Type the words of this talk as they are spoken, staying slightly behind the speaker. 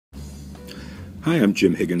Hi, I'm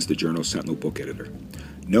Jim Higgins, the Journal Sentinel book editor.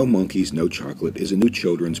 No Monkeys, No Chocolate is a new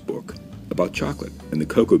children's book about chocolate and the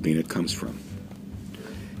cocoa bean it comes from.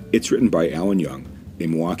 It's written by Alan Young, a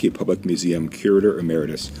Milwaukee Public Museum curator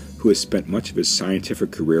emeritus who has spent much of his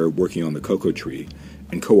scientific career working on the cocoa tree,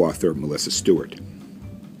 and co-author Melissa Stewart.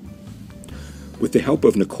 With the help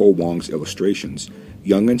of Nicole Wong's illustrations,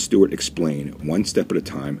 Young and Stewart explain, one step at a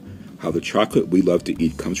time, how the chocolate we love to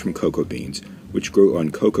eat comes from cocoa beans, which grow on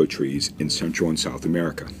cocoa trees in Central and South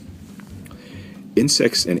America.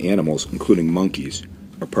 Insects and animals, including monkeys,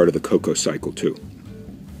 are part of the cocoa cycle too.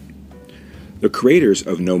 The creators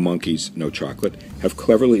of No Monkeys, No Chocolate have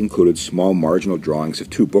cleverly included small marginal drawings of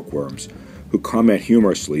two bookworms who comment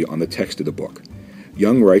humorously on the text of the book.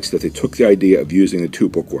 Young writes that they took the idea of using the two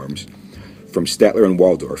bookworms from Statler and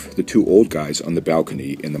Waldorf, the two old guys on the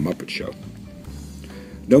balcony in The Muppet Show.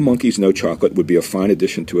 No Monkeys, No Chocolate would be a fine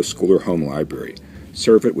addition to a school or home library.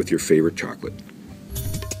 Serve it with your favorite chocolate.